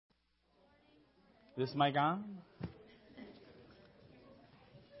This mic on?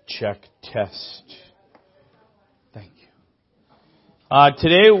 Check, test. Thank you.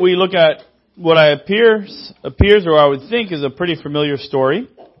 Today we look at what appears or I would think is a pretty familiar story.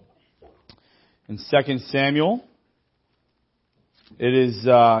 In 2 Samuel, it is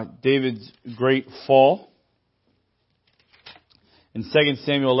David's great fall. In 2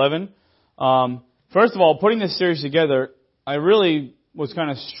 Samuel 11. First of all, putting this series together, I really was kind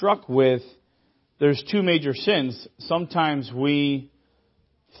of struck with there's two major sins. Sometimes we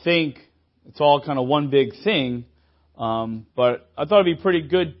think it's all kind of one big thing, but I thought it'd be pretty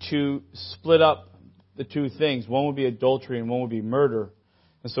good to split up the two things. One would be adultery and one would be murder.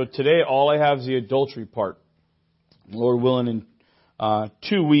 And so today all I have is the adultery part. Lord willing, in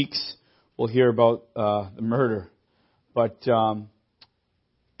 2 weeks we'll hear about the murder. But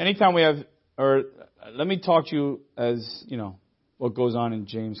anytime we have, or let me talk to you as, what goes on in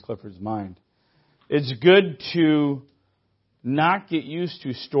James Clifford's mind. It's good to not get used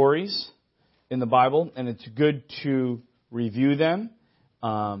to stories in the Bible, and it's good to review them.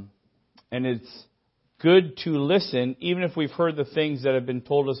 And it's good to listen, even if we've heard the things that have been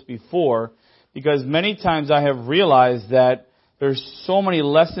told us before, because many times I have realized that there's so many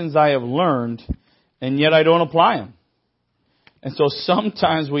lessons I have learned, and yet I don't apply them. And so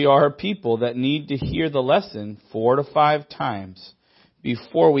sometimes we are people that need to hear the lesson 4 to 5 times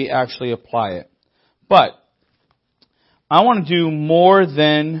before we actually apply it. But I want to do more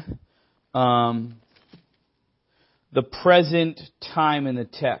than the present time in the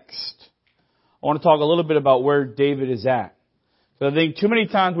text. I want to talk a little bit about where David is at. So I think too many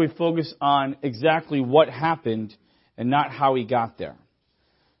times we focus on exactly what happened and not how he got there.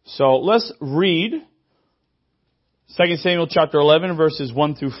 So let's read 2 Samuel chapter 11, verses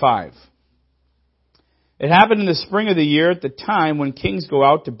 1 through 5. It happened in the spring of the year at the time when kings go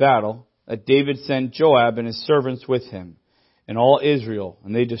out to battle that David sent Joab and his servants with him and all Israel,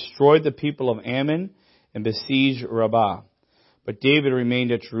 and they destroyed the people of Ammon and besieged Rabbah. But David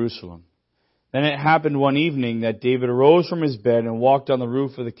remained at Jerusalem. Then it happened one evening that David arose from his bed and walked on the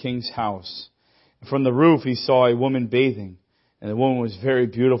roof of the king's house. And from the roof he saw a woman bathing, and the woman was very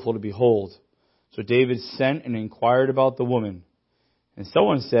beautiful to behold. So David sent and inquired about the woman. And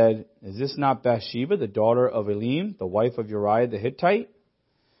someone said, "Is this not Bathsheba, the daughter of Eliam, the wife of Uriah the Hittite?"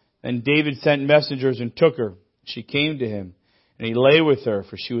 Then David sent messengers and took her. She came to him, and he lay with her,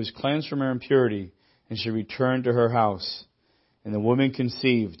 for she was cleansed from her impurity, and she returned to her house. And the woman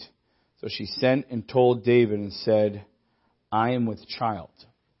conceived. So she sent and told David and said, "I am with child."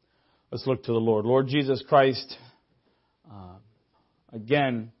 Let's look to the Lord. Lord Jesus Christ,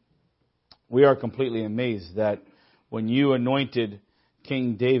 again, we are completely amazed that when you anointed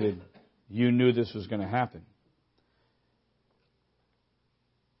King David, you knew this was going to happen.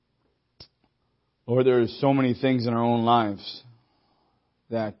 Lord, there are so many things in our own lives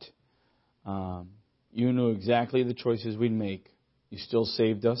that you knew exactly the choices we'd make. You still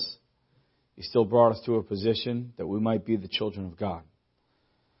saved us. You still brought us to a position that we might be the children of God.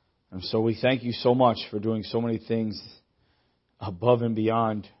 And so we thank you so much for doing so many things above and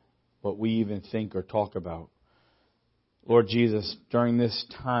beyond what we even think or talk about. Lord Jesus, during this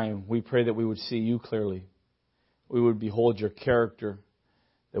time, we pray that we would see you clearly. We would behold your character,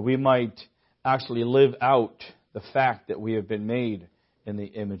 that we might actually live out the fact that we have been made in the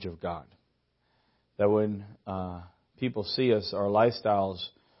image of God. That when people see us, our lifestyles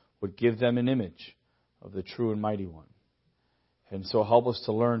would give them an image of the true and mighty one. And so help us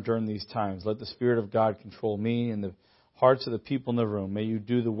to learn during these times. Let the Spirit of God control me and the hearts of the people in the room. May you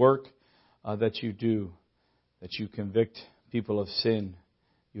do the work that you do, that you convict people of sin,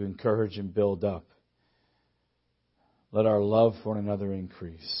 you encourage and build up. Let our love for one another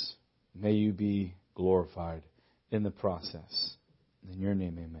increase. May you be glorified in the process. In your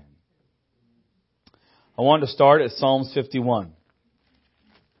name, amen. I want to start at Psalms 51.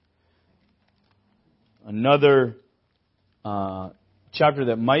 Another chapter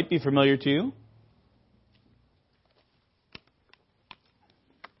that might be familiar to you.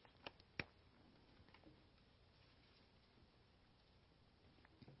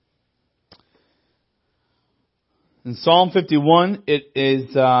 In Psalm 51, it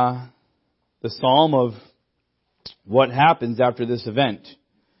is the psalm of what happens after this event.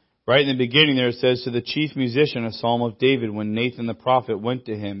 Right in the beginning there it says, "To the chief musician, a psalm of David, when Nathan the prophet went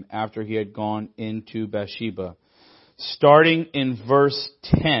to him after he had gone into Bathsheba." Starting in verse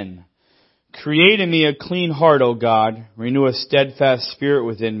 10. "Create in me a clean heart, O God. Renew a steadfast spirit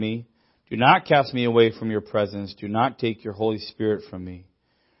within me. Do not cast me away from your presence. Do not take your Holy Spirit from me.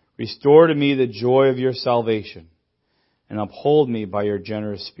 Restore to me the joy of your salvation, and uphold me by your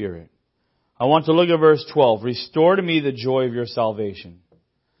generous spirit. I want to look at verse 12. Restore to me the joy of your salvation.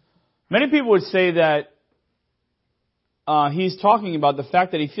 Many people would say that he's talking about the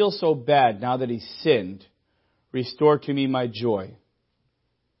fact that he feels so bad now that he's sinned. Restore to me my joy.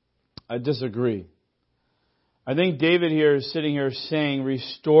 I disagree. I think David here is sitting here saying,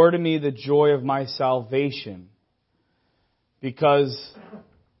 restore to me the joy of my salvation. Because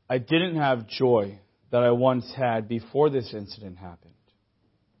I didn't have joy that I once had before this incident happened.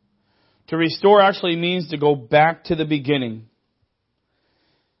 To restore actually means to go back to the beginning.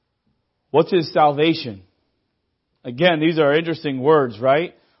 What's his salvation? Again, these are interesting words,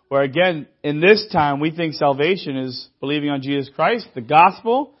 right? Where again, in this time, we think salvation is believing on Jesus Christ, the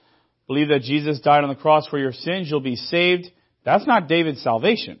gospel. Believe that Jesus died on the cross for your sins, you'll be saved. That's not David's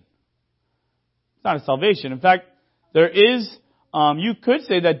salvation. It's not a salvation. In fact, there is, you could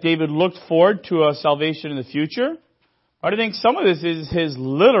say that David looked forward to a salvation in the future. But I think some of this is his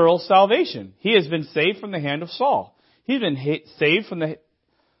literal salvation. He has been saved from the hand of Saul. He's been saved from the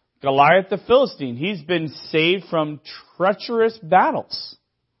Goliath the Philistine. He's been saved from treacherous battles.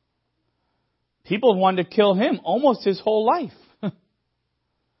 People wanted to kill him almost his whole life.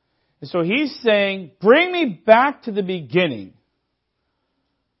 And so he's saying, bring me back to the beginning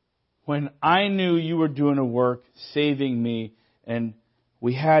when I knew you were doing a work, saving me, and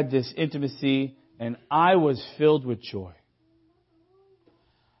we had this intimacy, and I was filled with joy.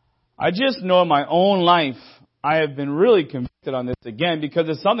 I just know in my own life, I have been really convicted on this again because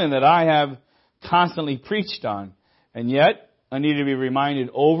it's something that I have constantly preached on. And yet, I need to be reminded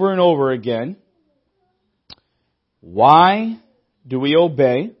over and over again, why do we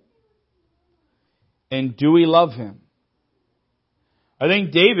obey? And do we love Him? I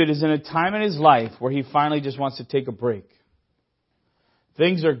think David is in a time in his life where he finally just wants to take a break.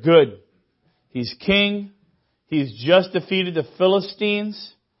 Things are good. He's king. He's just defeated the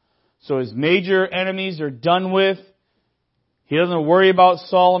Philistines. So his major enemies are done with. He doesn't worry about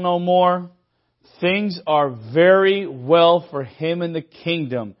Saul no more. Things are very well for him in the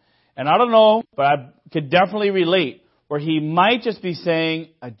kingdom. And I don't know, but I could definitely relate where he might just be saying,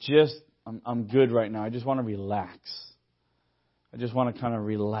 I'm good right now. I just want to relax. I just want to kind of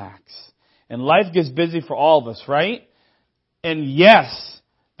relax. And life gets busy for all of us, right? And yes,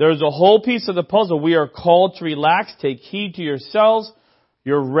 there's a whole piece of the puzzle. We are called to relax, take heed to yourselves,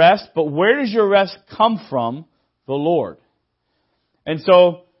 your rest. But where does your rest come from? The Lord. And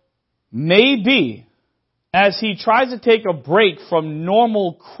so, maybe, as he tries to take a break from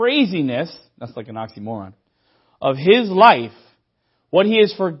normal craziness, that's like an oxymoron, of his life, what he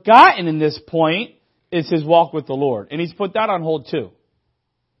has forgotten in this point is his walk with the Lord. And he's put that on hold too.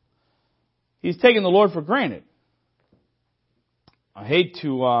 He's taken the Lord for granted. I hate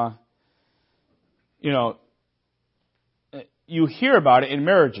to, you hear about it in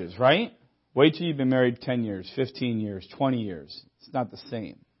marriages, right? Wait till you've been married 10 years, 15 years, 20 years. It's not the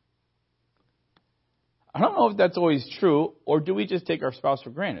same. I don't know if that's always true, or do we just take our spouse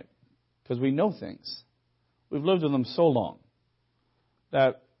for granted? Because we know things. We've lived with them so long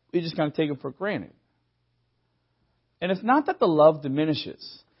that we just kind of take them for granted. And it's not that the love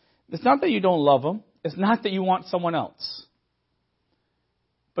diminishes. It's not that you don't love them. It's not that you want someone else.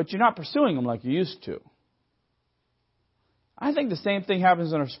 But you're not pursuing them like you used to. I think the same thing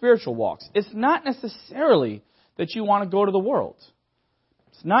happens in our spiritual walks. It's not necessarily that you want to go to the world.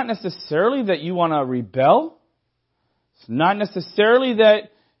 It's not necessarily that you want to rebel. It's not necessarily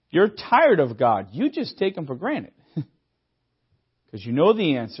that you're tired of God. You just take Him for granted. Because you know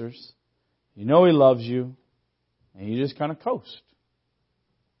the answers. You know He loves you. And you just kind of coast.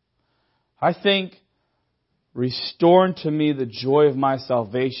 I think, restore to me the joy of my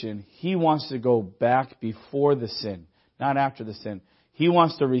salvation. He wants to go back before the sin, not after the sin. He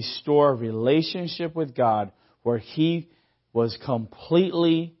wants to restore a relationship with God where he was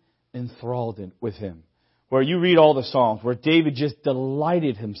completely enthralled with Him. Where you read all the Psalms, where David just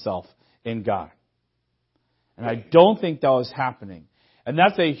delighted himself in God. And I don't think that was happening. And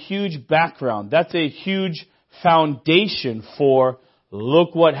that's a huge background. That's a huge foundation for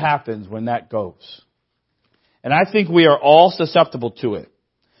look what happens when that goes. And I think we are all susceptible to it.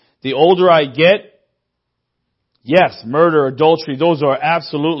 The older I get, yes, murder, adultery, those are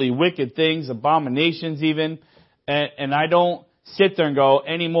absolutely wicked things, abominations even. And I don't sit there and go,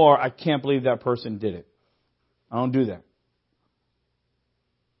 anymore, I can't believe that person did it. I don't do that.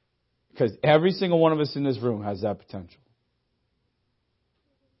 Because every single one of us in this room has that potential.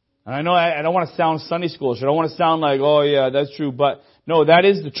 And I know I don't want to sound Sunday schoolish. I don't want to sound like, oh yeah, that's true. But no, that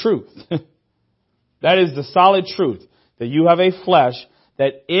is the truth. That is the solid truth. That you have a flesh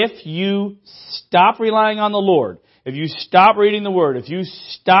that if you stop relying on the Lord, if you stop reading the Word, if you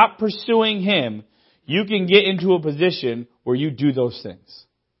stop pursuing Him, you can get into a position where you do those things.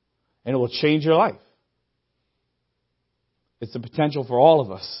 And it will change your life. It's the potential for all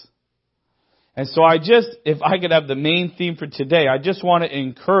of us. And so if I could have the main theme for today, I just want to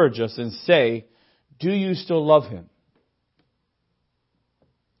encourage us and say, do you still love Him?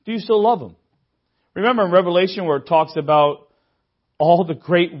 Do you still love Him? Remember in Revelation where it talks about all the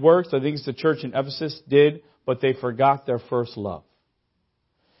great works, I think it's the church in Ephesus did, but they forgot their first love.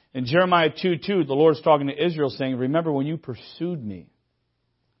 In Jeremiah 2:2, the Lord's talking to Israel saying, remember when you pursued me,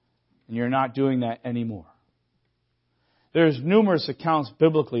 and you're not doing that anymore. There's numerous accounts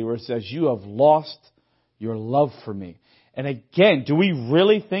biblically where it says, you have lost your love for me. And again, do we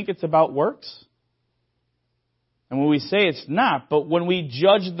really think it's about works? And when we say it's not, but when we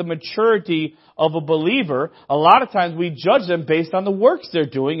judge the maturity of a believer, a lot of times we judge them based on the works they're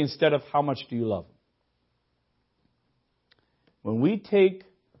doing instead of how much do you love them. When we take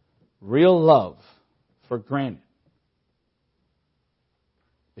real love for granted,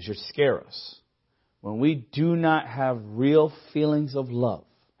 it should scare us. When we do not have real feelings of love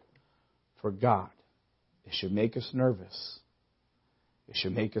for God, it should make us nervous. It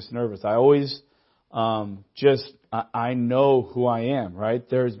should make us nervous. I always I know who I am, right?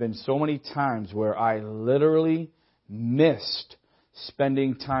 There's been so many times where I literally missed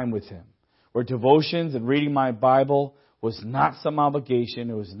spending time with Him. Where devotions and reading my Bible was not some obligation.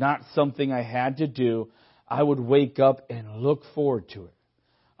 It was not something I had to do. I would wake up and look forward to it.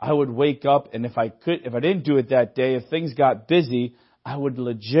 I would wake up, and if I didn't do it that day, if things got busy, I would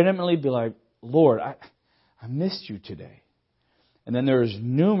legitimately be like, Lord, I missed you today. And then there's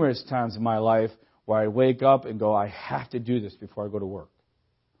numerous times in my life where I wake up and go, I have to do this before I go to work.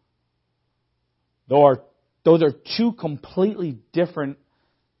 Those are two completely different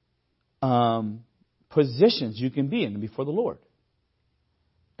positions you can be in before the Lord.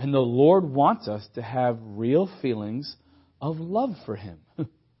 And the Lord wants us to have real feelings of love for Him.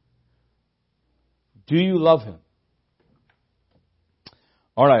 Do you love Him?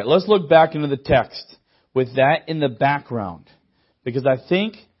 All right, let's look back into the text with that in the background. Because I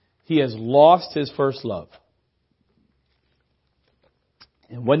think he has lost his first love.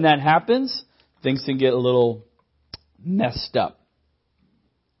 And when that happens, things can get a little messed up.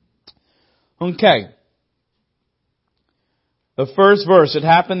 Okay. The first verse, it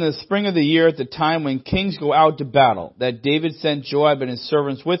happened in the spring of the year at the time when kings go out to battle, that David sent Joab and his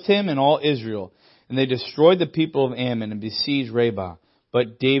servants with him and all Israel. And they destroyed the people of Ammon and besieged Rabbah.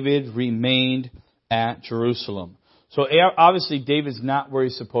 But David remained at Jerusalem. So obviously David's not where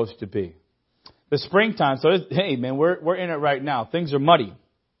he's supposed to be. The springtime, so hey man, we're in it right now. Things are muddy.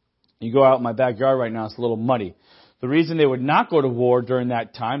 You go out in my backyard right now, it's a little muddy. The reason they would not go to war during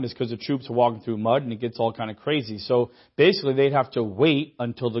that time is because the troops are walking through mud and it gets all kind of crazy. So basically they'd have to wait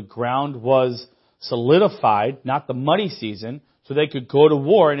until the ground was solidified, not the muddy season, so they could go to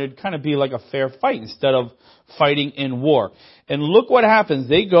war and it'd kind of be like a fair fight instead of fighting in war. And look what happens.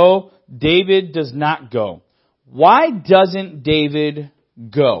 They go, David does not go. Why doesn't David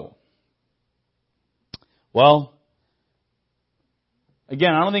go? Well,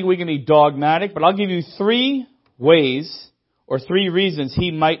 again, I don't think we can be dogmatic, but I'll give you 3 ways or 3 reasons he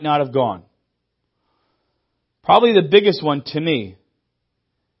might not have gone. Probably the biggest one to me,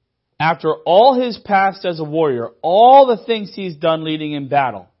 after all his past as a warrior, all the things he's done leading in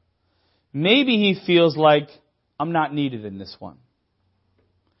battle, maybe he feels like, I'm not needed in this one.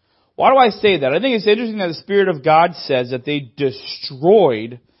 Why do I say that? I think it's interesting that the Spirit of God says that they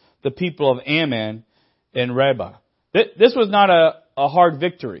destroyed the people of Ammon and Rabbah. This was not a hard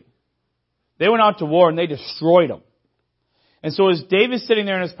victory. They went out to war and they destroyed them. And so as David's sitting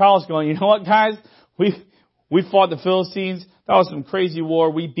there in his palace going, you know what guys? We fought the Philistines. That was some crazy war.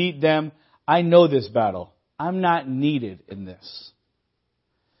 We beat them. I know this battle. I'm not needed in this.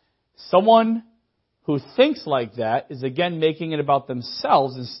 Someone who thinks like that is again making it about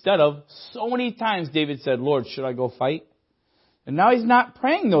themselves instead of so many times David said, Lord, should I go fight? And now he's not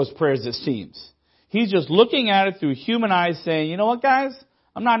praying those prayers, it seems. He's just looking at it through human eyes saying, you know what guys?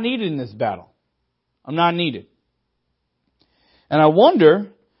 I'm not needed in this battle. I'm not needed. And I wonder,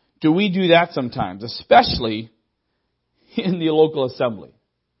 do we do that sometimes, especially in the local assembly?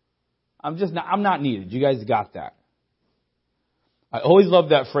 I'm not needed. You guys got that. I always love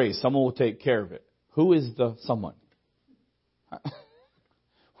that phrase, someone will take care of it. Who is the someone?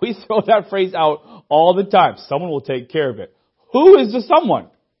 We throw that phrase out all the time. Someone will take care of it. Who is the someone?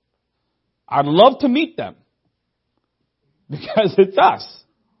 I'd love to meet them. Because it's us.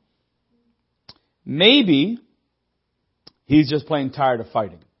 Maybe he's just plain tired of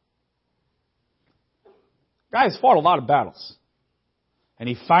fighting. Guy's fought a lot of battles. And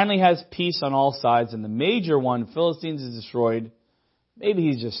he finally has peace on all sides. And the major one, Philistines, is destroyed. Maybe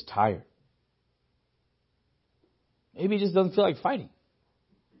he's just tired. Maybe he just doesn't feel like fighting.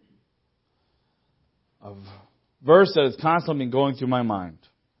 A verse that has constantly been going through my mind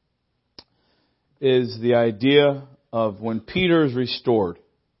is the idea of when Peter is restored.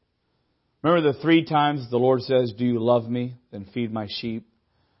 Remember the 3 times the Lord says, do you love me? Then feed my sheep.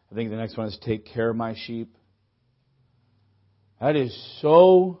 I think the next one is take care of my sheep. That is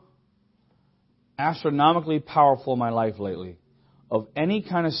so astronomically powerful in my life lately. Of any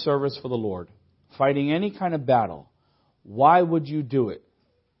kind of service for the Lord, fighting any kind of battle, why would you do it?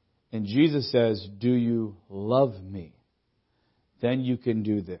 And Jesus says, do you love me? Then you can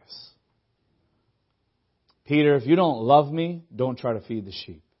do this. Peter, if you don't love me, don't try to feed the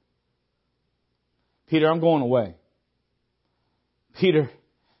sheep. Peter, I'm going away. Peter,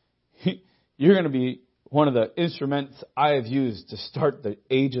 you're going to be one of the instruments I have used to start the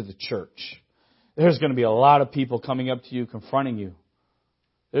age of the church. There's going to be a lot of people coming up to you, confronting you.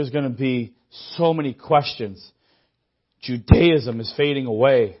 There's going to be so many questions. Judaism is fading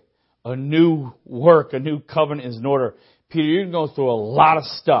away. A new work, a new covenant is in order. Peter, you're going to go through a lot of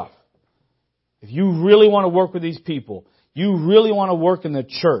stuff. If you really want to work with these people, you really want to work in the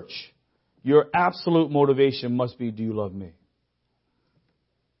church, your absolute motivation must be, do you love me?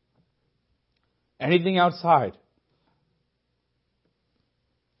 Anything outside,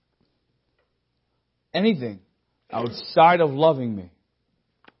 anything outside of loving me,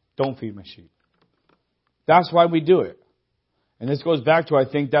 don't feed my sheep. That's why we do it. And this goes back to, I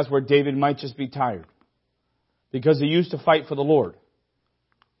think that's where David might just be tired. Because he used to fight for the Lord.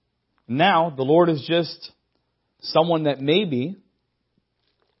 Now, the Lord is just someone that maybe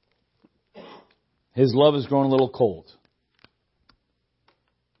his love has grown a little cold.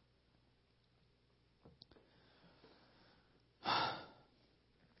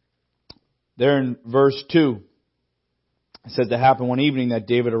 There in verse 2, it says, it happened one evening that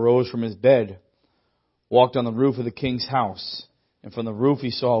David arose from his bed, walked on the roof of the king's house, and from the roof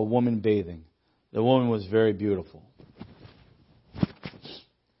he saw a woman bathing. The woman was very beautiful.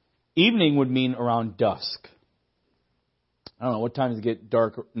 Evening would mean around dusk. I don't know, what time does it get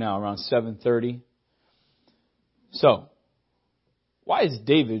dark now? Around 7:30? So, why is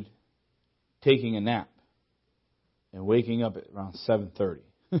David taking a nap and waking up at around 7:30?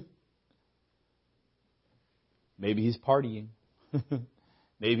 Maybe he's partying.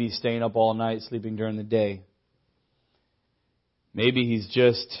 Maybe he's staying up all night, sleeping during the day. Maybe he's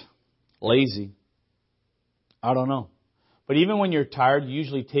just lazy. I don't know. But even when you're tired, you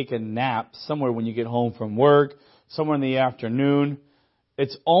usually take a nap somewhere when you get home from work, somewhere in the afternoon.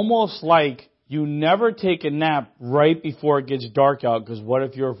 It's almost like you never take a nap right before it gets dark out, because what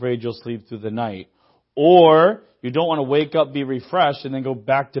if you're afraid you'll sleep through the night? Or you don't want to wake up, be refreshed, and then go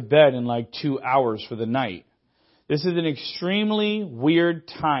back to bed in like 2 hours for the night. This is an extremely weird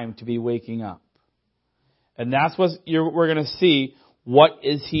time to be waking up. And that's what we're going to see. What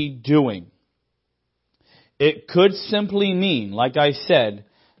is he doing? It could simply mean, like I said,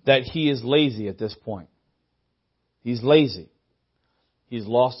 that he is lazy at this point. He's lazy. He's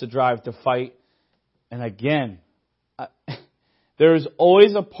lost the drive to fight. And again, there's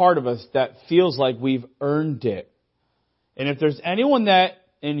always a part of us that feels like we've earned it. And if there's anyone that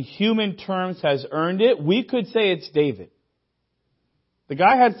in human terms has earned it, we could say it's David. The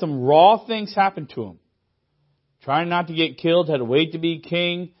guy had some raw things happen to him. Trying not to get killed, had to wait to be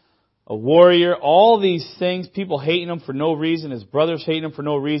king, a warrior, all these things, people hating him for no reason, his brothers hating him for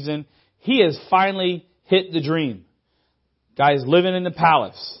no reason. He has finally hit the dream. Guy's living in the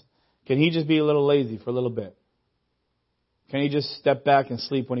palace. Can he just be a little lazy for a little bit? Can he just step back and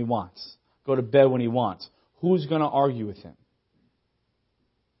sleep when he wants? Go to bed when he wants? Who's going to argue with him?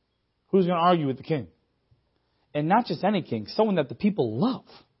 Who's going to argue with the king? And not just any king, someone that the people love,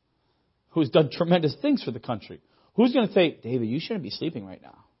 who's done tremendous things for the country. Who's going to say, David, you shouldn't be sleeping right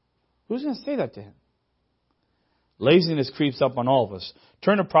now? Who's going to say that to him? Laziness creeps up on all of us.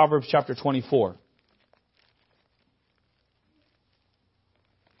 Turn to Proverbs chapter 24.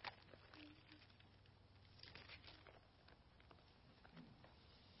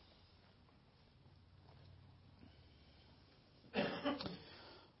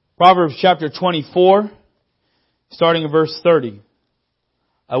 Proverbs chapter 24, starting in verse 30.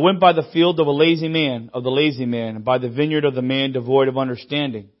 I went by the field of the lazy man, and by the vineyard of the man devoid of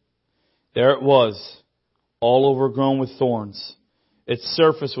understanding. There it was, all overgrown with thorns. Its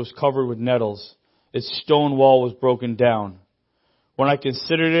surface was covered with nettles. Its stone wall was broken down. When I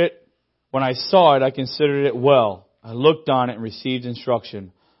saw it, I considered it well. I looked on it and received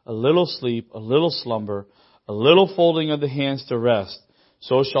instruction. A little sleep, a little slumber, a little folding of the hands to rest,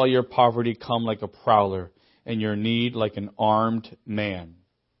 so shall your poverty come like a prowler, and your need like an armed man.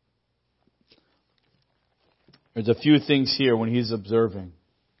 There's a few things here when he's observing.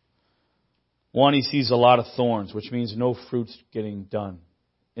 One, he sees a lot of thorns, which means no fruit's getting done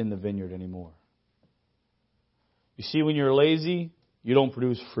in the vineyard anymore. You see, when you're lazy, you don't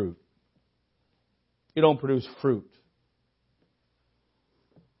produce fruit. You don't produce fruit.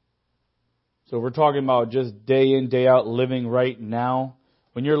 So we're talking about just day in, day out, living right now.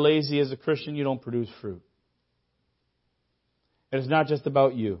 When you're lazy as a Christian, you don't produce fruit. And it's not just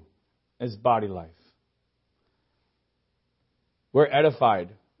about you. It's body life. We're edified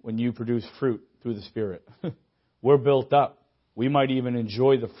when you produce fruit through the Spirit. We're built up. We might even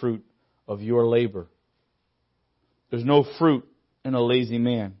enjoy the fruit of your labor. There's no fruit in a lazy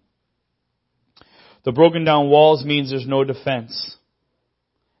man. The broken down walls means there's no defense.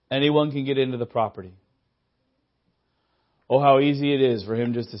 Anyone can get into the property. Oh, how easy it is for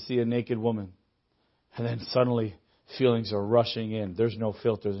him just to see a naked woman. And then suddenly feelings are rushing in. There's no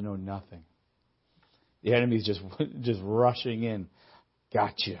filters, no nothing. The enemy's just rushing in.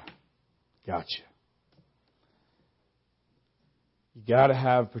 Gotcha. Gotcha. You got to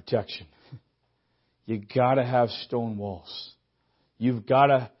have protection. You got to have stone walls. You've got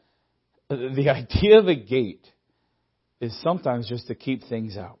to... The idea of a gate is sometimes just to keep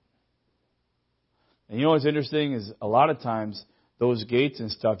things out. And you know what's interesting is a lot of times those gates and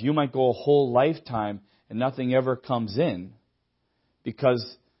stuff, you might go a whole lifetime and nothing ever comes in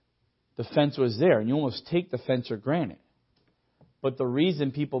because the fence was there. And you almost take the fence for granted. But the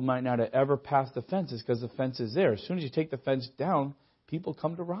reason people might not have ever passed the fence is because the fence is there. As soon as you take the fence down, people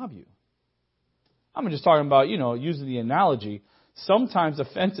come to rob you. I'm just talking about, using the analogy. Sometimes a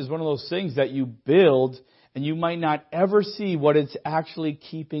fence is one of those things that you build and you might not ever see what it's actually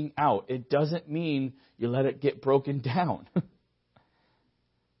keeping out. It doesn't mean you let it get broken down.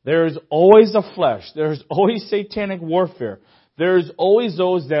 There's always the flesh. There's always satanic warfare. There's always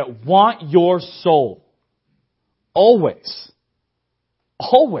those that want your soul. Always.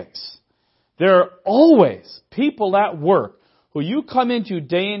 Always. There are always people at work who you come into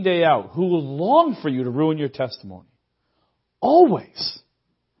day in, day out, who will long for you to ruin your testimony. Always.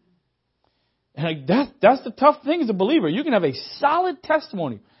 And that's the tough thing as a believer. You can have a solid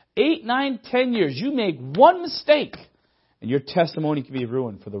testimony. 8, 9, 10 years. You make one mistake and your testimony can be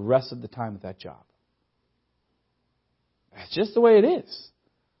ruined for the rest of the time at that job. That's just the way it is.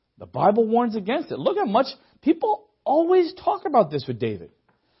 The Bible warns against it. Look how much people always talk about this with David.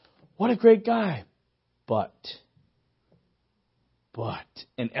 What a great guy. But.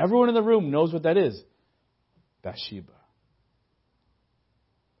 And everyone in the room knows what that is. Bathsheba.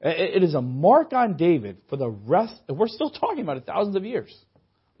 It is a mark on David for the rest. We're still talking about it thousands of years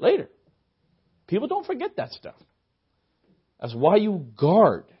later. People don't forget that stuff. That's why you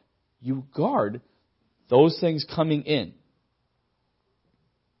guard. You guard those things coming in.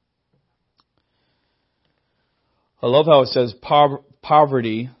 I love how it says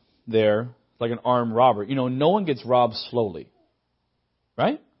poverty there, like an armed robber. No one gets robbed slowly.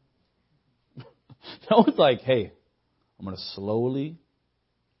 Right? No one's like, hey, I'm going to slowly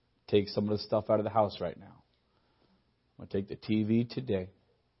take some of the stuff out of the house right now. I'm going to take the TV today.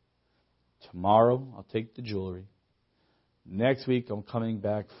 Tomorrow, I'll take the jewelry. Next week, I'm coming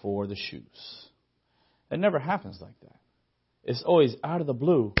back for the shoes. It never happens like that. It's always out of the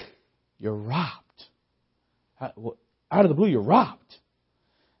blue, you're robbed. Out of the blue, you're robbed.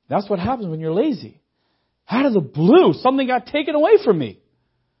 That's what happens when you're lazy. Out of the blue, something got taken away from me.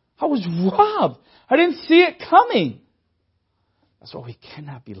 I was robbed. I didn't see it coming. That's why we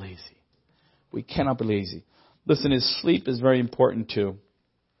cannot be lazy. We cannot be lazy. Listen, his sleep is very important too.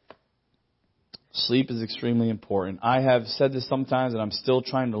 Sleep is extremely important. I have said this sometimes and I'm still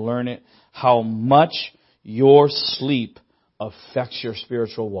trying to learn it, how much your sleep affects your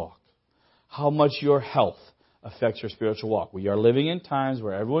spiritual walk. How much your health affects your spiritual walk. We are living in times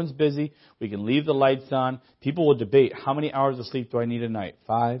where everyone's busy. We can leave the lights on. People will debate, how many hours of sleep do I need a night?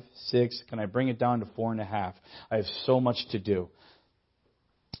 5, 6? Can I bring it down to 4.5? I have so much to do.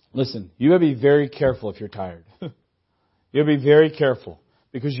 Listen, you got to be very careful if you're tired. You got to be very careful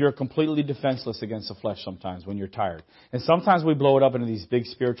because you're completely defenseless against the flesh sometimes when you're tired. And sometimes we blow it up into these big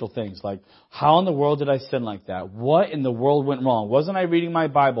spiritual things like, how in the world did I sin like that? What in the world went wrong? Wasn't I reading my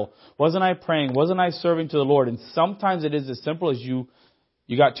Bible? Wasn't I praying? Wasn't I serving to the Lord? And sometimes it is as simple as you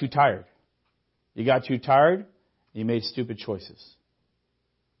got too tired. You got too tired, and you made stupid choices.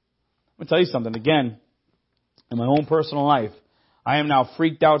 I'm going to tell you something. Again, in my own personal life, I am now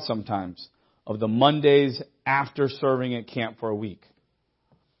freaked out sometimes of the Mondays after serving at camp for a week.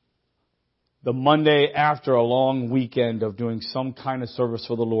 the Monday after a long weekend of doing some kind of service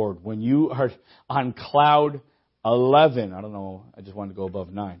for the Lord, when you are on cloud 11, I don't know, I just wanted to go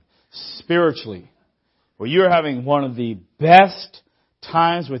above 9, spiritually, where you're having one of the best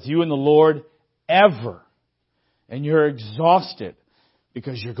times with you and the Lord ever, and you're exhausted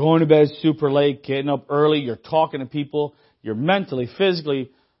because you're going to bed super late, getting up early, you're talking to people, you're mentally,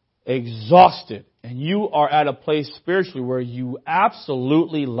 physically exhausted, and you are at a place spiritually where you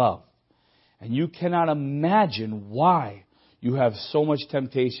absolutely love. And you cannot imagine why you have so much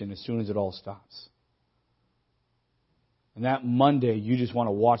temptation as soon as it all stops. And that Monday, you just want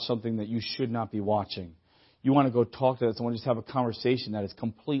to watch something that you should not be watching. You want to go talk to someone, just have a conversation that is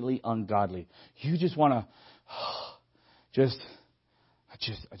completely ungodly. You just want to, I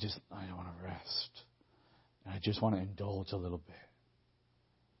want to rest. And I just want to indulge a little bit.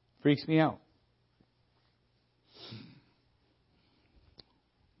 Freaks me out.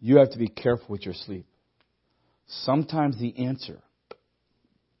 You have to be careful with your sleep. Sometimes the answer,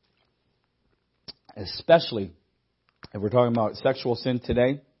 especially if we're talking about sexual sin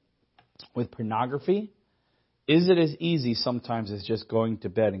today, with pornography, is it as easy sometimes as just going to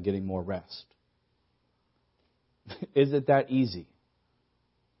bed and getting more rest? Is it that easy?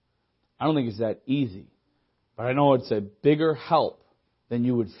 I don't think it's that easy. But I know it's a bigger help than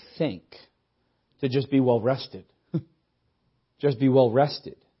you would think to just be well rested. Just be well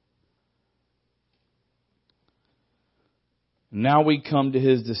rested. Now we come to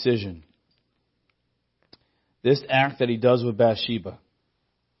his decision. This act that he does with Bathsheba.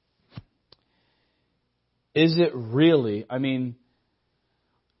 Is it really,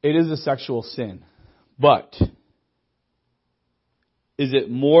 it is a sexual sin. But is it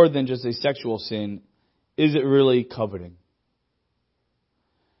more than just a sexual sin? Is it really coveting?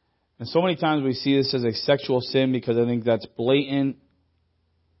 And so many times we see this as a sexual sin because I think that's blatant.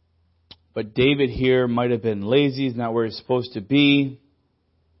 But David here might have been lazy. He's not where he's supposed to be.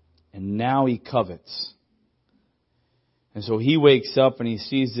 And now he covets. And so he wakes up and he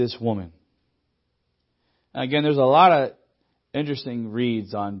sees this woman. And again, there's a lot of interesting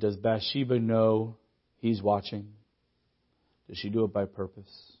reads on, does Bathsheba know he's watching? Does she do it by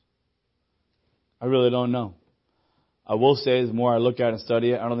purpose? I really don't know. I will say, the more I look at it and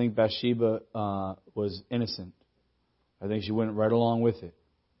study it, I don't think Bathsheba was innocent. I think she went right along with it.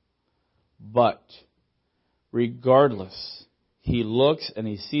 But regardless, he looks and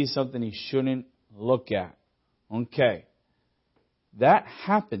he sees something he shouldn't look at. Okay. That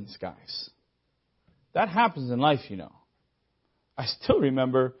happens, guys. That happens in life, you know. I still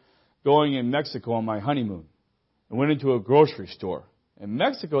remember going in Mexico on my honeymoon. I went into a grocery store. In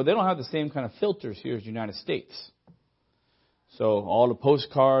Mexico, they don't have the same kind of filters here as the United States. So all the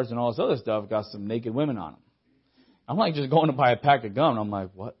postcards and all this other stuff got some naked women on them. I'm like just going to buy a pack of gum. And I'm like,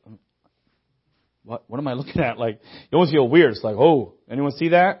 what am I looking at? Like, you almost feel weird. It's like, oh, anyone see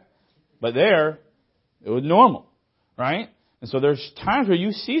that? But there, it was normal, right? And so there's times where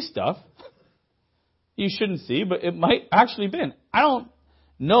you see stuff you shouldn't see, but it might actually been. I don't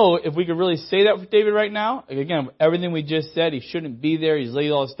know if we could really say that for David right now. Like, again, everything we just said, he shouldn't be there. He's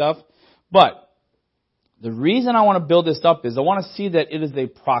laid all this stuff. But the reason I want to build this up is I want to see that it is a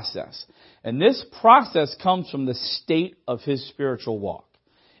process. And this process comes from the state of his spiritual walk.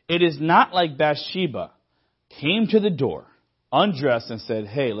 It is not like Bathsheba came to the door, undressed, and said,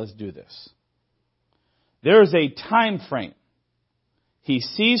 hey, let's do this. There is a time frame. He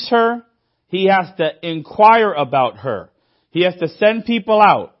sees her. He has to inquire about her. He has to send people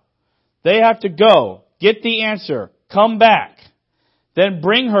out. They have to go, get the answer, come back, then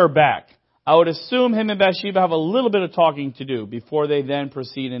bring her back. I would assume him and Bathsheba have a little bit of talking to do before they then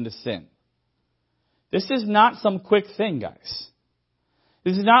proceed into sin. This is not some quick thing, guys.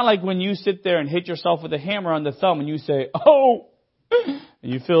 This is not like when you sit there and hit yourself with a hammer on the thumb and you say, oh,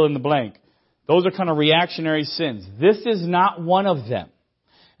 and you fill in the blank. Those are kind of reactionary sins. This is not one of them.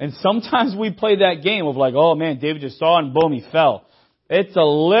 And sometimes we play that game of like, oh man, David just saw and boom, he fell. It's a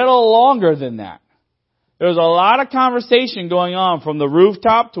little longer than that. There's a lot of conversation going on from the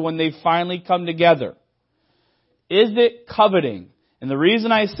rooftop to when they finally come together. Is it coveting? And the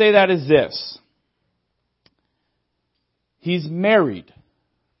reason I say that is this. He's married.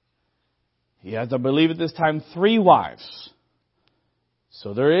 He has, I believe at this time, 3 wives.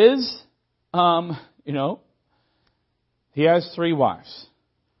 So there is, he has 3 wives.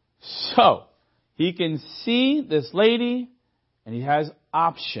 So, he can see this lady, and he has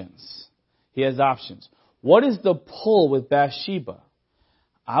options. He has options. What is the pull with Bathsheba?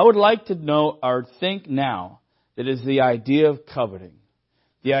 I would like to know or think now that is the idea of coveting.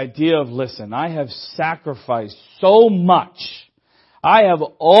 The idea of, listen, I have sacrificed so much. I have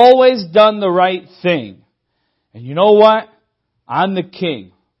always done the right thing. And you know what? I'm the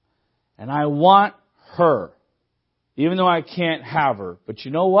king. And I want her. Even though I can't have her. But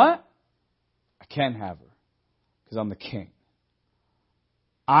you know what? I can have her. Because I'm the king.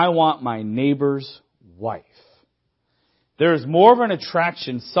 I want my neighbor's wife. There's more of an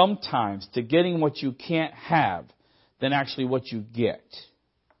attraction sometimes to getting what you can't have than actually what you get.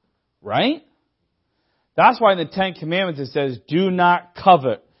 Right? That's why in the Ten Commandments it says, do not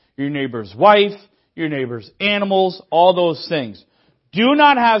covet your neighbor's wife, your neighbor's animals, all those things. Do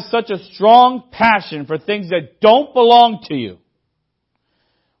not have such a strong passion for things that don't belong to you.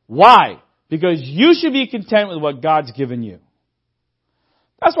 Why? Because you should be content with what God's given you.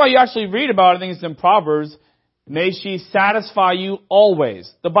 That's why you actually read about, I think it's in Proverbs, may she satisfy you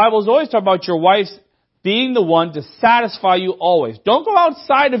always. The Bible's always talking about your wife being the one to satisfy you always. Don't go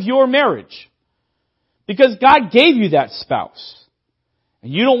outside of your marriage. Because God gave you that spouse.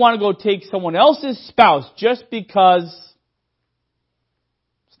 And you don't want to go take someone else's spouse just because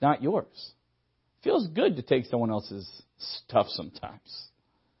it's not yours. It feels good to take someone else's stuff sometimes.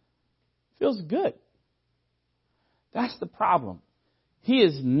 It feels good. That's the problem. He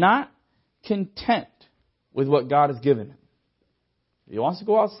is not content with what God has given him. He wants to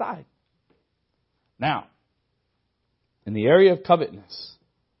go outside. Now, in the area of covetousness,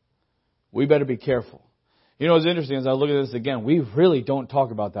 we better be careful. You know what's interesting as I look at this again, we really don't talk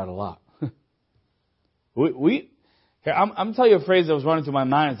about that a lot. I'm telling you a phrase that was running through my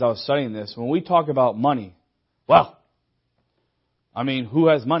mind as I was studying this. When we talk about money, well, I mean, who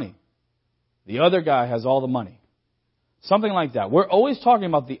has money? The other guy has all the money. Something like that. We're always talking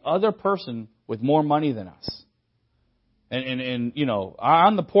about the other person with more money than us. And you know,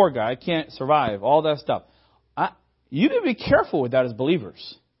 I'm the poor guy. I can't survive. All that stuff. You need to be careful with that as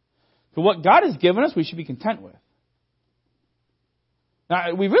believers. So what God has given us, we should be content with.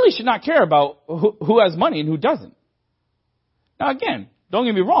 Now, we really should not care about who has money and who doesn't. Now, again, don't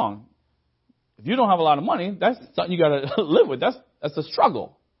get me wrong. If you don't have a lot of money, that's something you got to live with. That's a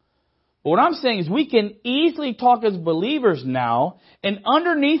struggle. But what I'm saying is we can easily talk as believers now, and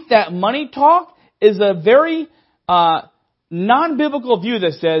underneath that money talk is a very non-biblical view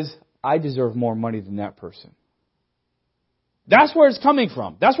that says, I deserve more money than that person. That's where it's coming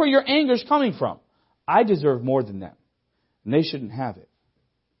from. That's where your anger is coming from. I deserve more than them. And they shouldn't have it.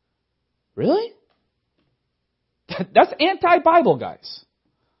 Really? That's anti-Bible, guys.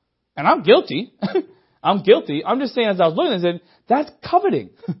 And I'm guilty. I'm guilty. I'm just saying as I was looking at it, I said, that's coveting.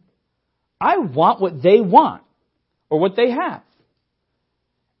 I want what they want or what they have.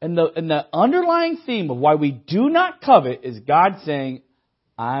 And the underlying theme of why we do not covet is God saying,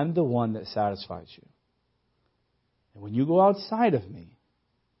 I'm the one that satisfies you. And when you go outside of me,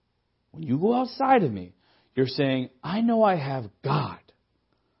 you're saying, I know I have God,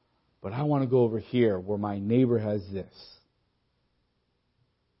 but I want to go over here where my neighbor has this.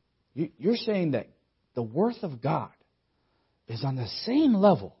 You're saying that the worth of God is on the same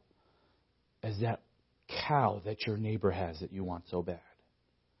level as that cow that your neighbor has that you want so bad.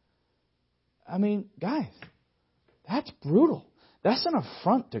 I mean, guys, that's brutal. That's an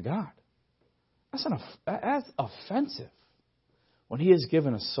affront to God. That's offensive when He has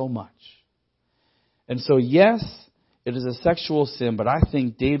given us so much. And so, yes, it is a sexual sin, but I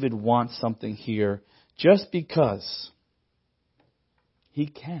think David wants something here just because he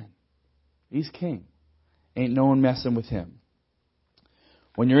can. He's king. Ain't no one messing with him.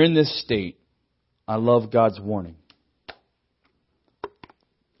 When you're in this state, I love God's warning.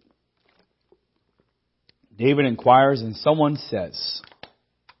 David inquires and someone says,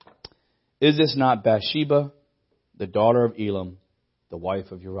 is this not Bathsheba, the daughter of Elam, the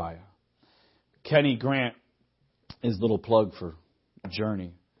wife of Uriah? Kenny Grant, his little plug for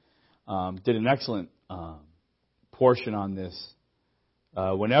Journey, did an excellent portion on this.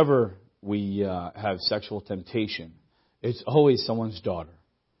 Whenever we have sexual temptation, it's always someone's daughter.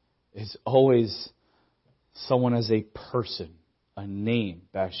 It's always someone as a person, a name,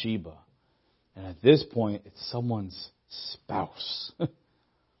 Bathsheba. And at this point, it's someone's spouse.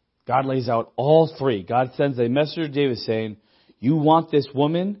 God lays out all three. God sends a messenger to David saying, you want this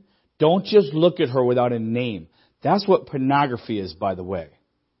woman? Don't just look at her without a name. That's what pornography is, by the way.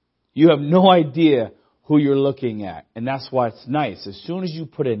 You have no idea who you're looking at. And that's why it's nice. As soon as you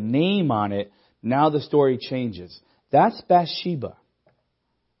put a name on it, now the story changes. That's Bathsheba.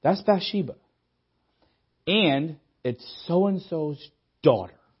 That's Bathsheba. And it's so-and-so's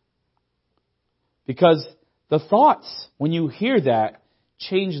daughter. Because the thoughts, when you hear that,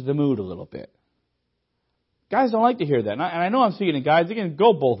 change the mood a little bit. Guys don't like to hear that. And I know I'm speaking to guys. It can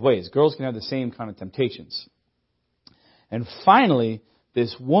go both ways. Girls can have the same kind of temptations. And finally,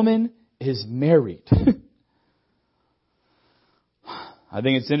 this woman is married. I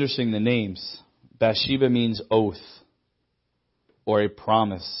think it's interesting, the names. Bathsheba means oath or a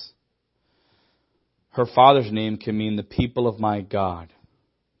promise. Her father's name can mean the people of my God.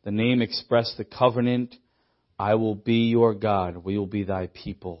 The name expressed the covenant. I will be your God. We will be thy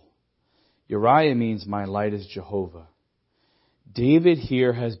people. Uriah means my light is Jehovah. David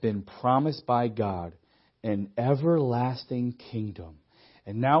here has been promised by God an everlasting kingdom.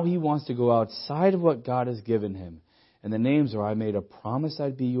 And now he wants to go outside of what God has given him. And the names are, I made a promise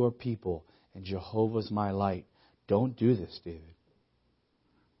I'd be your people, and Jehovah's my light. Don't do this, David.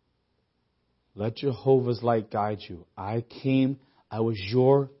 Let Jehovah's light guide you. I was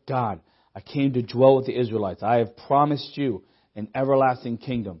your God. I came to dwell with the Israelites. I have promised you an everlasting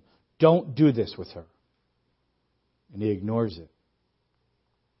kingdom. Don't do this with her. And he ignores it.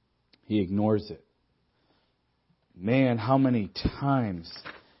 He ignores it. Man, how many times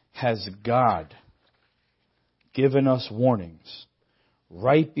has God given us warnings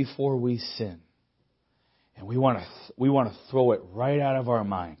right before we sin? And we want to throw it right out of our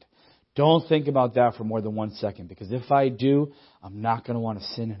mind. Don't think about that for more than 1 second, because if I do, I'm not going to want to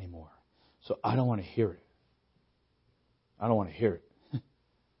sin anymore. So I don't want to hear it. I don't want to hear it.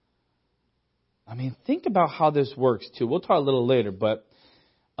 I mean, think about how this works too. We'll talk a little later, but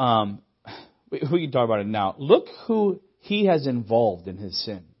we can talk about it now. Look who he has involved in his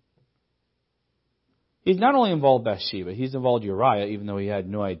sin. He's not only involved Bathsheba, he's involved Uriah, even though he had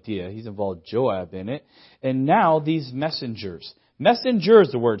no idea. He's involved Joab in it. And now these messengers.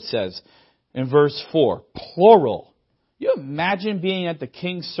 Messengers, the word says in verse 4, plural. You imagine being at the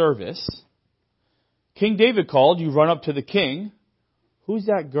king's service. King David called, you run up to the king. Who's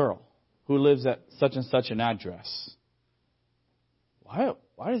that girl who lives at such and such an address? Why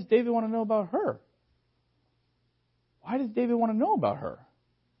does David want to know about her? Why does David want to know about her?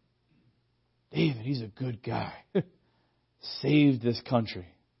 David, he's a good guy. Saved this country.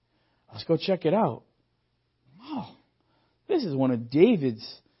 Let's go check it out. Oh, this is one of David's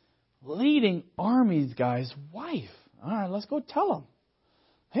leading armies guy's wife. All right, let's go tell him.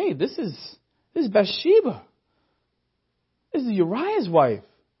 Hey, this is Bathsheba. This is Uriah's wife.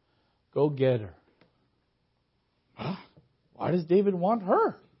 Go get her. Huh? Why does David want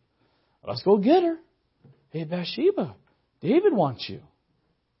her? Let's go get her. Hey, Bathsheba, David wants you.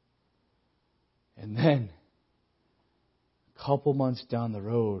 And then, a couple months down the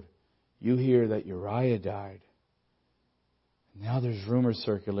road, you hear that Uriah died. Now there's rumors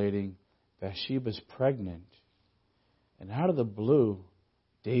circulating Bathsheba's pregnant. And out of the blue,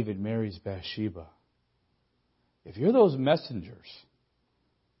 David marries Bathsheba. If you're those messengers,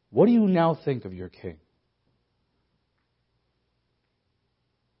 what do you now think of your king?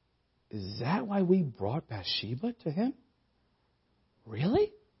 Is that why we brought Bathsheba to him?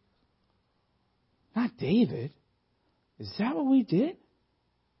 Really? Not David. Is that what we did?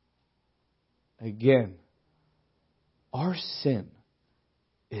 Again, our sin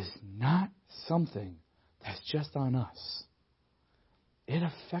is not something that's just on us. It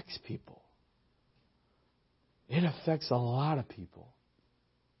affects people. It affects a lot of people.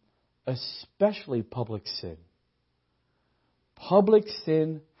 Especially public sin. Public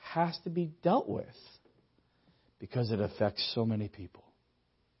sin has to be dealt with because it affects so many people.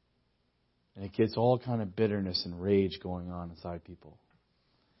 And it gets all kind of bitterness and rage going on inside people.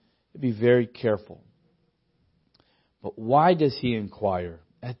 Be very careful. But why does he inquire?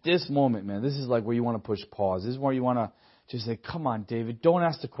 At this moment, man, this is like where you want to push pause. This is where you want to just say, come on, David, don't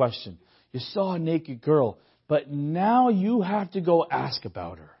ask the question. You saw a naked girl, but now you have to go ask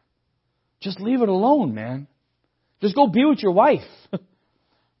about her. Just leave it alone, man. Just go be with your wife.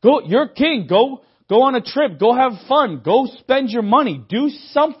 Go, you're king. Go on a trip. Go have fun. Go spend your money. Do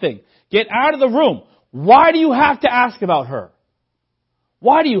something. Get out of the room. Why do you have to ask about her?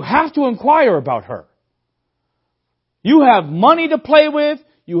 Why do you have to inquire about her? You have money to play with.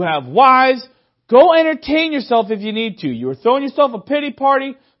 You have wives. Go entertain yourself if you need to. You were throwing yourself a pity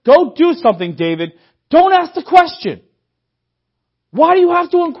party. Go do something, David. Don't ask the question. Why do you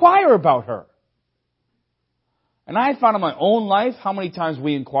have to inquire about her? And I found in my own life how many times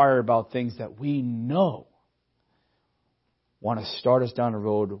we inquire about things that we know want to start us down a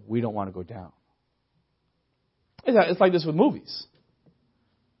road we don't want to go down. It's like this with movies.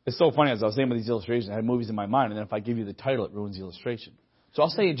 It's so funny, as I was saying with these illustrations, I had movies in my mind, and then if I give you the title, it ruins the illustration. So I'll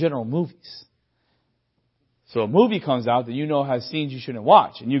say in general movies. So a movie comes out that you know has scenes you shouldn't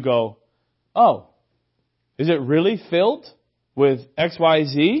watch, and you go, oh, is it really filled with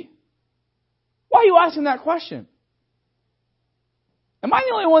XYZ? Why are you asking that question? Am I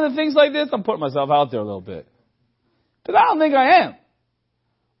the only one that thinks like this? I'm putting myself out there a little bit. Because I don't think I am.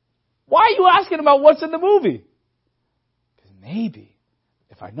 Why are you asking about what's in the movie? Because maybe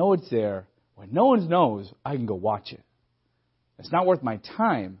if I know it's there, when no one knows, I can go watch it. It's not worth my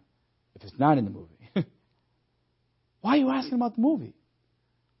time if it's not in the movie. Why are you asking about the movie?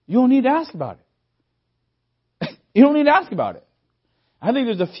 You don't need to ask about it. You don't need to ask about it. I think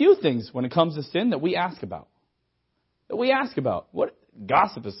there's a few things when it comes to sin that we ask about. What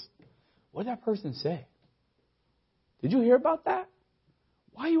gossip is, what did that person say? Did you hear about that?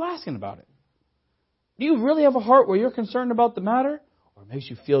 Why are you asking about it? Do you really have a heart where you're concerned about the matter? Or it makes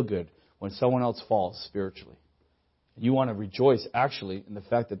you feel good when someone else falls spiritually? And you want to rejoice actually in the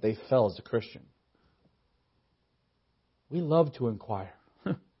fact that they fell as a Christian. We love to inquire.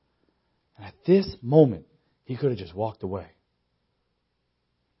 And at this moment, he could have just walked away.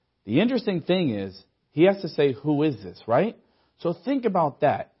 The interesting thing is, he has to say, who is this, right? So think about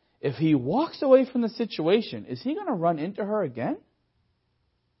that. If he walks away from the situation, is he going to run into her again?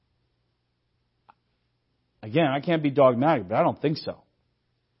 Again, I can't be dogmatic, but I don't think so.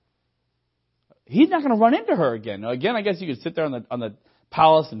 He's not going to run into her again. Now, again, I guess you could sit there on the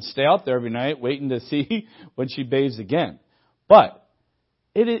palace and stay out there every night waiting to see when she bathes again. But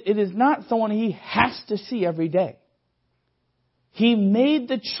it is not someone he has to see every day. He made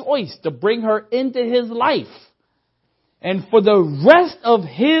the choice to bring her into his life. And for the rest of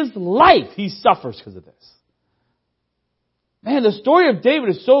his life, he suffers because of this. Man, the story of David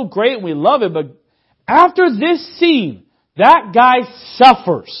is so great and we love it, but after this scene, that guy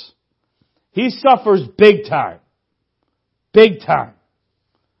suffers. He suffers big time. Big time.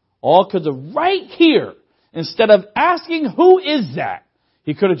 All because of right here, instead of asking, who is that?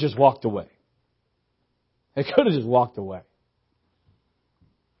 He could have just walked away. He could have just walked away.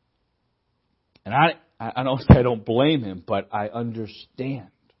 And I don't say I don't blame him, but I understand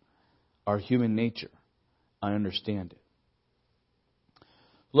our human nature. I understand it.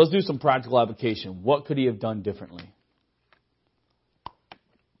 Let's do some practical application. What could he have done differently?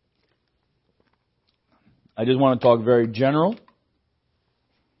 I just want to talk very general.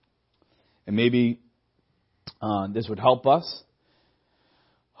 And maybe this would help us.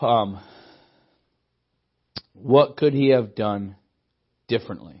 What could he have done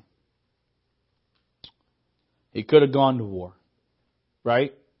differently? He could have gone to war,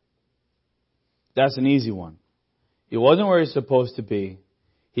 right? That's an easy one. He wasn't where he's supposed to be.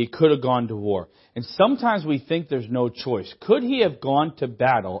 He could have gone to war. And sometimes we think there's no choice. Could he have gone to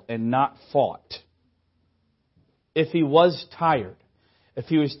battle and not fought? If he was tired, if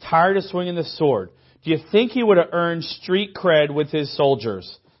he was tired of swinging the sword, do you think he would have earned street cred with his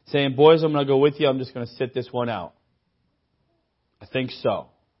soldiers? Saying, boys, I'm going to go with you. I'm just going to sit this one out. I think so.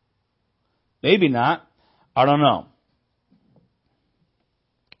 Maybe not. I don't know.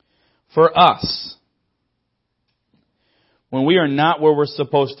 For us, when we are not where we're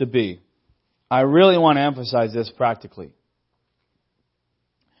supposed to be, I really want to emphasize this practically.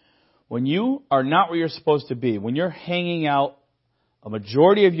 When you are not where you're supposed to be, when you're hanging out a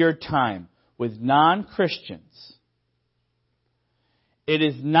majority of your time with non-Christians, it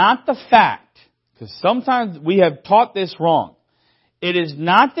is not the fact, because sometimes we have taught this wrong, it is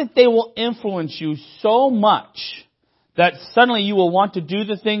not that they will influence you so much that suddenly you will want to do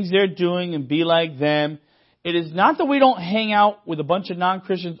the things they're doing and be like them. It is not that we don't hang out with a bunch of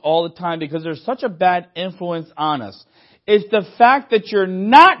non-Christians all the time because there's such a bad influence on us. It's the fact that you're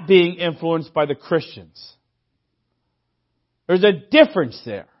not being influenced by the Christians. There's a difference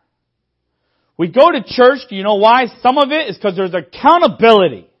there. We go to church, do you know why? Some of it is because there's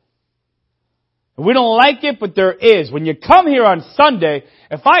accountability. We don't like it, but there is. When you come here on Sunday,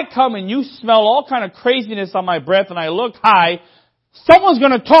 if I come and you smell all kind of craziness on my breath and I look high, someone's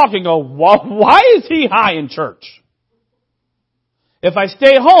going to talk and go, why is he high in church? If I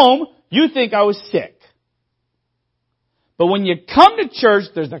stay home, you think I was sick. But when you come to church,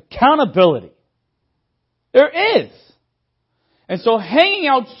 there's accountability. There is. And so hanging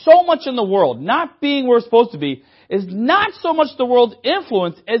out so much in the world, not being where we're supposed to be, is not so much the world's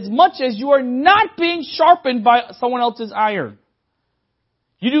influence as much as you are not being sharpened by someone else's iron.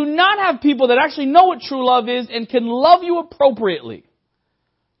 You do not have people that actually know what true love is and can love you appropriately.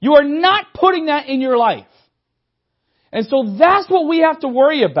 You are not putting that in your life. And so that's what we have to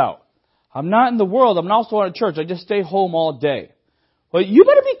worry about. I'm not in the world. I'm also out of church. I just stay home all day. Well, you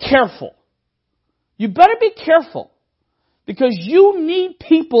better be careful. You better be careful. Because you need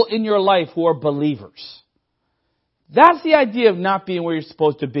people in your life who are believers. That's the idea of not being where you're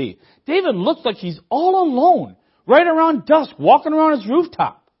supposed to be. David looks like he's all alone, right around dusk, walking around his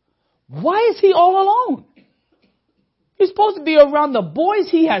rooftop. Why is he all alone? He's supposed to be around the boys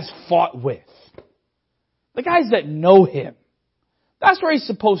he has fought with. The guys that know him. That's where he's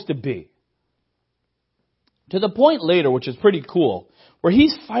supposed to be. To the point later, which is pretty cool, where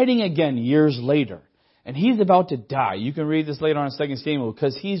he's fighting again years later. And he's about to die. You can read this later on in 2 Samuel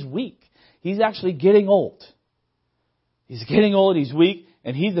because he's weak. He's actually getting old. He's getting old, he's weak,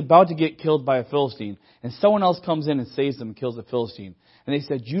 and he's about to get killed by a Philistine. And someone else comes in and saves him and kills the Philistine. And they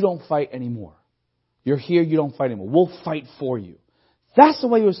said, you don't fight anymore. You're here, you don't fight anymore. We'll fight for you. That's the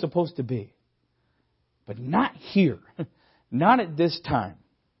way it was supposed to be. But not here. Not at this time.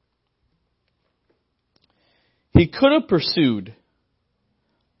 He could have pursued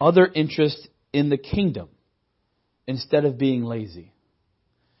other interests in the kingdom instead of being lazy.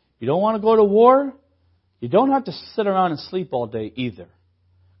 You don't want to go to war? You don't have to sit around and sleep all day either.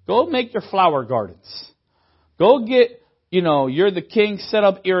 Go make your flower gardens. Go get, you're the king, set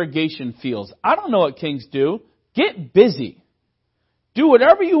up irrigation fields. I don't know what kings do. Get busy. Do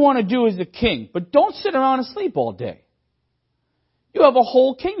whatever you want to do as the king, but don't sit around and sleep all day. You have a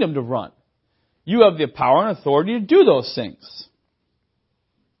whole kingdom to run. You have the power and authority to do those things.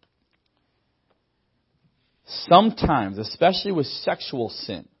 Sometimes, especially with sexual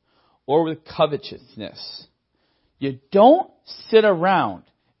sin or with covetousness, you don't sit around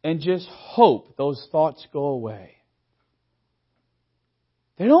and just hope those thoughts go away.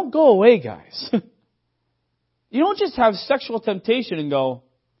 They don't go away, guys. You don't just have sexual temptation and go,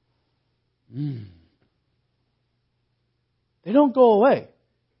 They don't go away.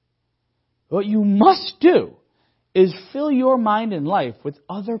 What you must do is fill your mind and life with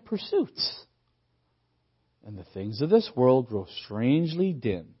other pursuits. And the things of this world grow strangely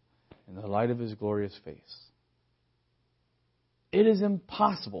dim in the light of His glorious face. It is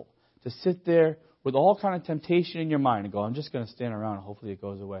impossible to sit there with all kind of temptation in your mind and go, I'm just going to stand around and hopefully it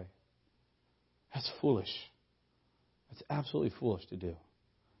goes away. That's foolish. That's absolutely foolish to do.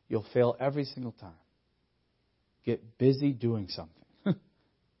 You'll fail every single time. Get busy doing something.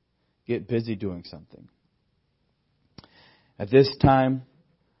 Get busy doing something. At this time,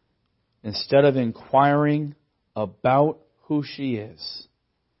 instead of inquiring about who she is,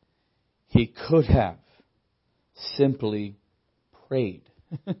 he could have simply prayed.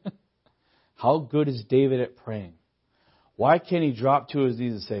 How good is David at praying? Why can't he drop to his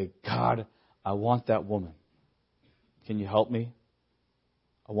knees and say, God, I want that woman. Can you help me?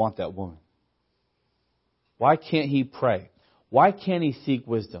 I want that woman. Why can't he pray? Why can't he seek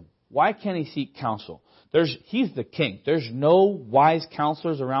wisdom? Why can't he seek counsel? He's the king. There's no wise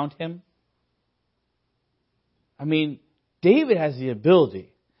counselors around him. I mean, David has the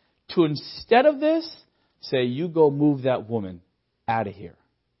ability to, instead of this, say, you go move that woman out of here.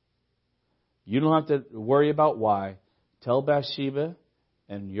 You don't have to worry about why. Tell Bathsheba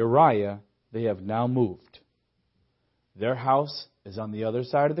and Uriah they have now moved. Their house is on the other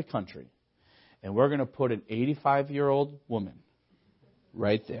side of the country. And we're going to put an 85-year-old woman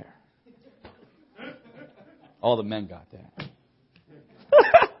right there. All the men got that.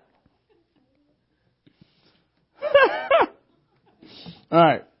 All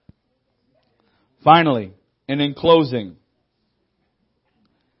right. Finally, and in closing,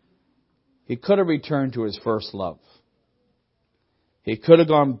 he could have returned to his first love. He could have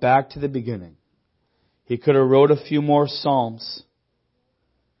gone back to the beginning. He could have wrote a few more psalms.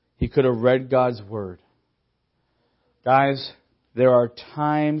 He could have read God's Word. Guys, there are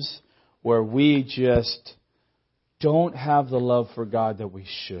times where we just don't have the love for God that we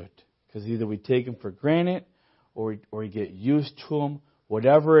should. Because either we take Him for granted or we get used to Him,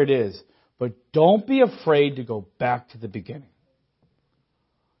 whatever it is. But don't be afraid to go back to the beginning.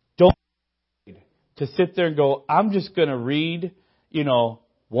 Don't be afraid to sit there and go, I'm just going to read,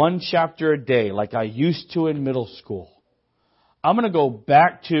 one chapter a day like I used to in middle school. I'm going to go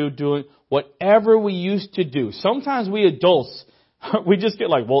back to doing whatever we used to do. Sometimes we adults, we just get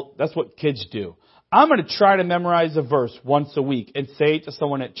like, well, that's what kids do. I'm going to try to memorize a verse once a week and say it to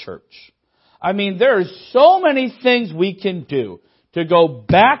someone at church. I mean, there are so many things we can do to go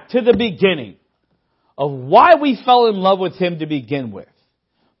back to the beginning of why we fell in love with Him to begin with.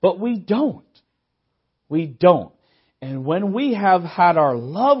 But we don't. We don't. And when we have had our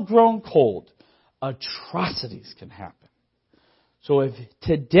love grown cold, atrocities can happen. So if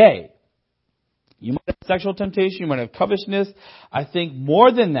today you might have sexual temptation, you might have covetousness, I think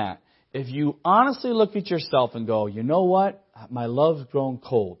more than that, if you honestly look at yourself and go, you know what, my love's grown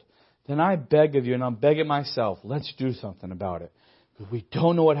cold, then I beg of you, and I'm begging myself, let's do something about it. Because we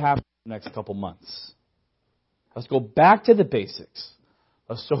don't know what happens in the next couple months. Let's go back to the basics.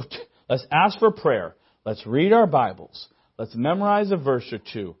 Let's ask for prayer. Let's read our Bibles. Let's memorize a verse or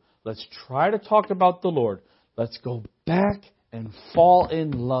two. Let's try to talk about the Lord. Let's go back and fall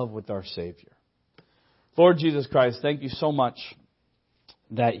in love with our Savior. Lord Jesus Christ, thank you so much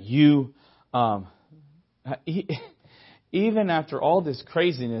that you, even after all this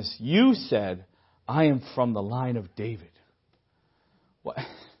craziness, you said, I am from the line of David.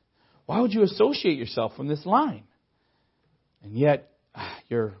 Why would you associate yourself from this line? And yet,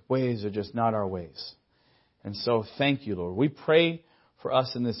 your ways are just not our ways. And so, thank you, Lord. We pray for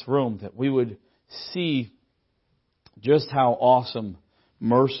us in this room that we would see just how awesome,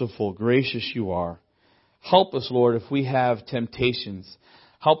 merciful, gracious you are. Help us, Lord, if we have temptations.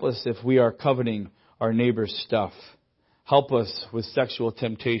 Help us if we are coveting our neighbor's stuff. Help us with sexual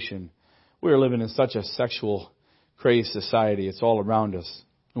temptation. We are living in such a sexual, crazed society. It's all around us.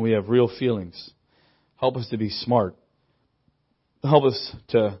 And we have real feelings. Help us to be smart. Help us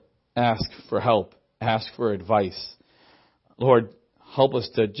to ask for help. Ask for advice. Lord, help us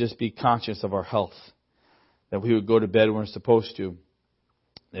to just be conscious of our health. That we would go to bed when we're supposed to.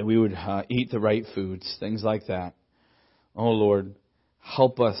 That we would eat the right foods. Things like that. Oh, Lord,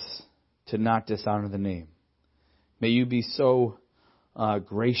 help us to not dishonor the name. May you be so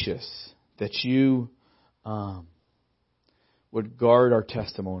gracious that you would guard our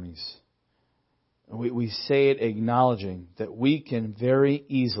testimonies. We say it acknowledging that we can very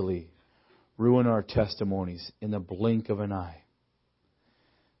easily ruin our testimonies in the blink of an eye.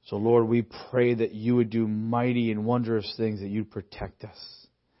 So, Lord, we pray that you would do mighty and wondrous things, that you'd protect us.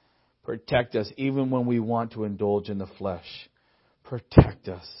 Protect us even when we want to indulge in the flesh. Protect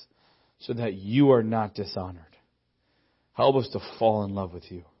us so that you are not dishonored. Help us to fall in love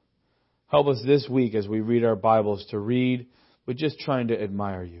with you. Help us this week as we read our Bibles to read with just trying to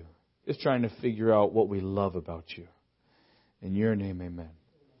admire you. Just trying to figure out what we love about you. In your name, amen.